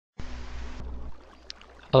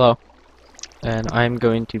Hello, and I'm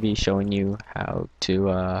going to be showing you how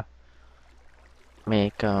to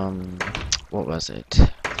make what was it?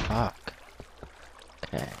 Fuck.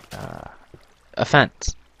 Okay, a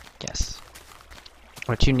fence. Yes.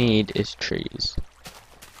 What you need is trees.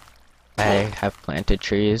 I have planted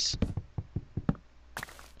trees,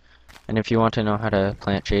 and if you want to know how to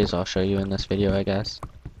plant trees, I'll show you in this video, I guess.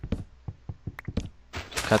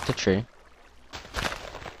 Cut the tree.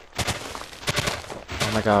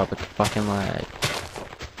 Oh my god, with the fucking lag.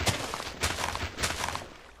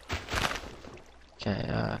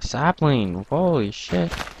 Okay, sapling. Holy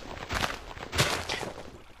shit.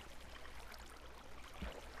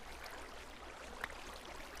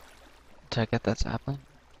 Did I get that sapling?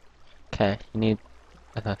 Okay, you need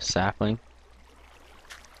a sapling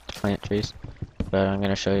to plant trees, but I'm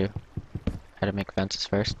gonna show you how to make fences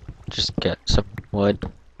first. Just get some wood.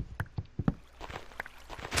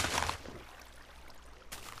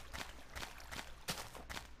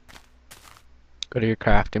 Go to your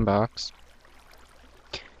crafting box.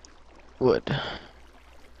 Wood.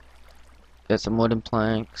 Get some wooden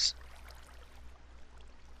planks.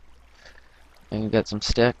 And you get some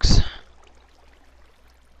sticks.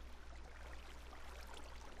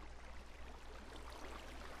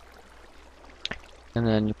 And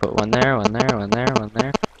then you put one there, one there, one there, one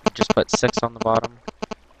there. You just put 6 on the bottom.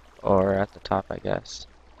 Or at the top, I guess.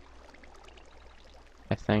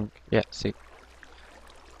 I think. Yeah, see.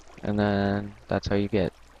 And then that's how you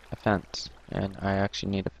get a fence. And I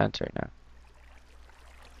actually need a fence right now.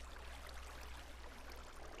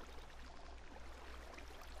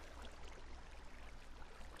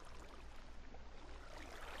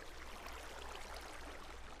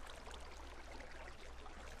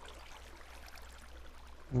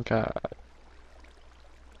 God.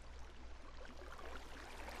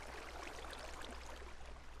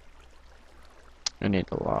 I need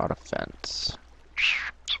a lot of fence.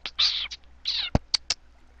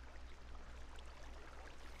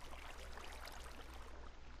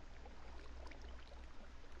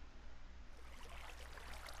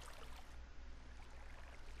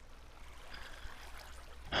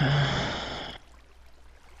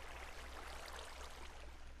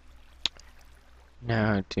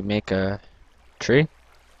 Now to make a tree,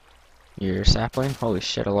 your sapling. Holy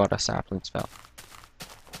shit, a lot of saplings fell.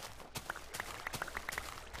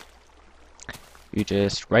 You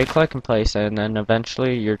just right click and place it, and then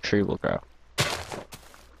eventually your tree will grow.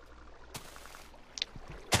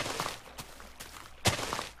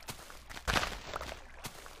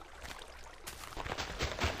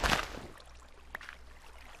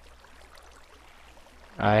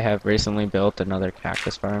 I have recently built another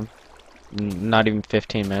cactus farm. Not even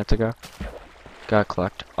 15 minutes ago. Gotta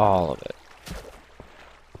collect all of it.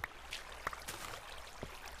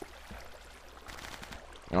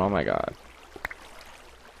 Oh my god.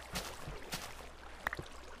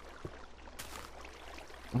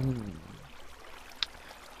 I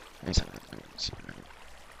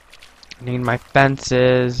need my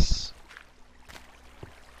fences.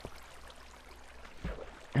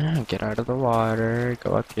 Get out of the water.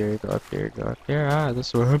 Go up here, go up here, go up here. Ah, this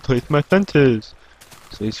is where I place my fences.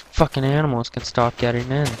 So these fucking animals can stop getting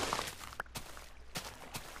in.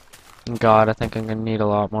 God, I think I'm gonna need a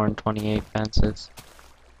lot more than 28 fences.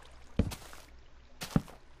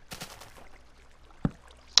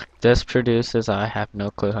 This produces, I have no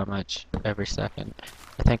clue how much every second.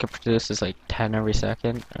 I think it produces like 10 every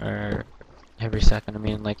second, or every second, I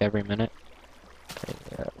mean like every minute. Okay,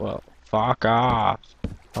 yeah, well, fuck off.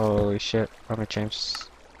 Holy shit, I'm gonna change this.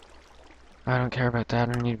 I don't care about that,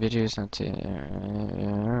 I don't need videos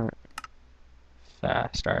until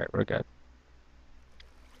fast. Alright, we're good.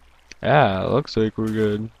 Yeah, looks like we're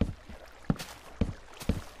good.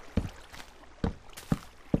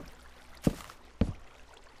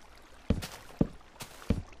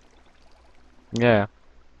 Yeah,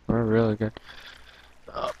 we're really good.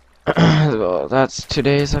 Well, that's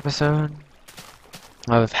today's episode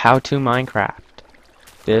of How to Minecraft.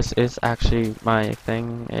 This is actually my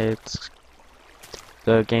thing. It's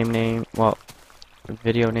the game name. Well, the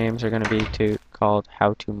video names are gonna be called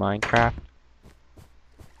How to Minecraft.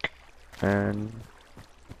 And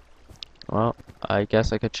well, I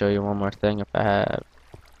guess I could show you one more thing if I have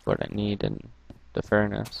what I need in the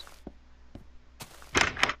furnace.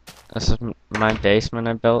 This is my basement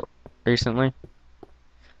I built recently.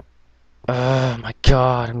 Oh my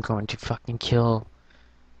god, I'm going to fucking kill.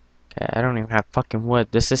 Okay, I don't even have fucking wood.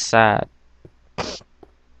 This is sad.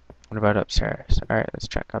 What about upstairs? Alright, let's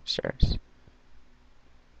check upstairs.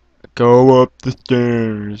 Go up the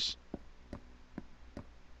stairs.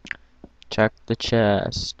 Check the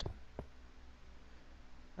chest.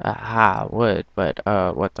 Aha, wood, but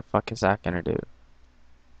what the fuck is that gonna do?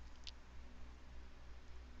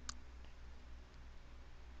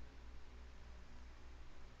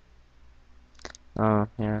 Oh,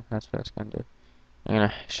 yeah, that's what it's gonna do. I'm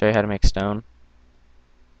gonna show you how to make stone.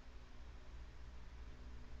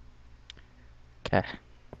 Okay.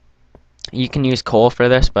 You can use coal for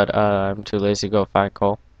this, but I'm too lazy to go find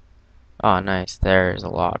coal. Oh, nice. There's a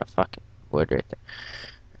lot of fucking wood right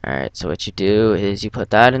there. Alright, so what you do is you put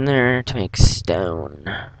that in there to make stone.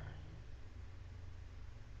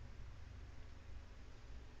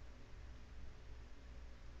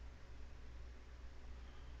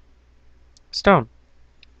 Stone.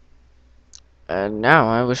 And now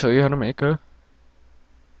I will show you how to make a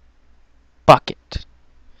bucket.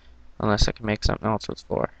 Unless I can make something else with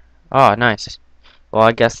floor. Oh, nice. Well,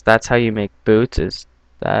 I guess that's how you make boots, is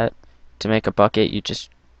that to make a bucket, you just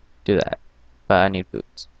do that. But I need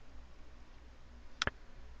boots.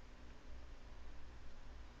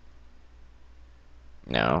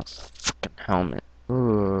 No. Fucking helmet.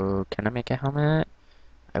 Ooh, can I make a helmet?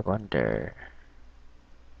 I wonder.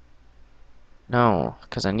 No,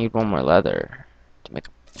 because I need one more leather to make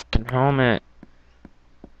a fucking helmet.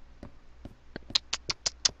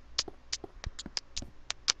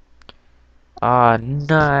 Ah,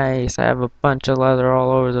 nice. I have a bunch of leather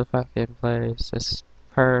all over the fucking place. This is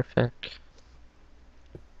perfect.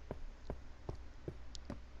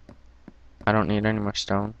 I don't need any more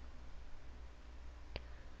stone.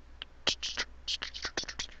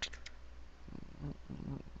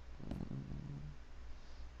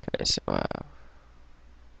 Okay, so,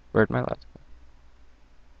 where'd my leather?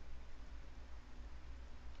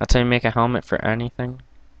 That's how you make a helmet for anything.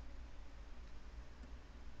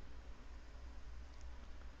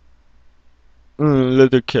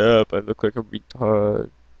 Leather cap. I look like a retard.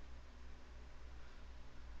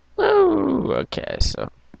 Woo! Okay, so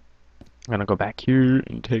I'm gonna go back here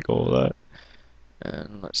and take all that.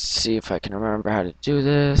 And let's see if I can remember how to do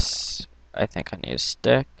this. I think I need a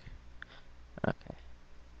stick. Okay.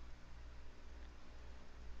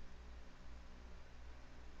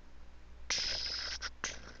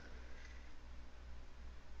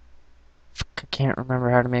 I can't remember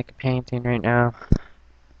how to make a painting right now.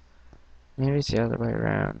 Maybe it's the other way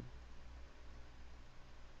around.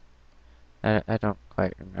 I don't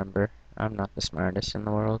quite remember. I'm not the smartest in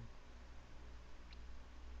the world.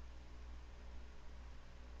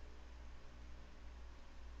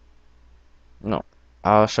 No.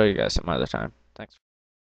 I'll show you guys some other time. Thanks.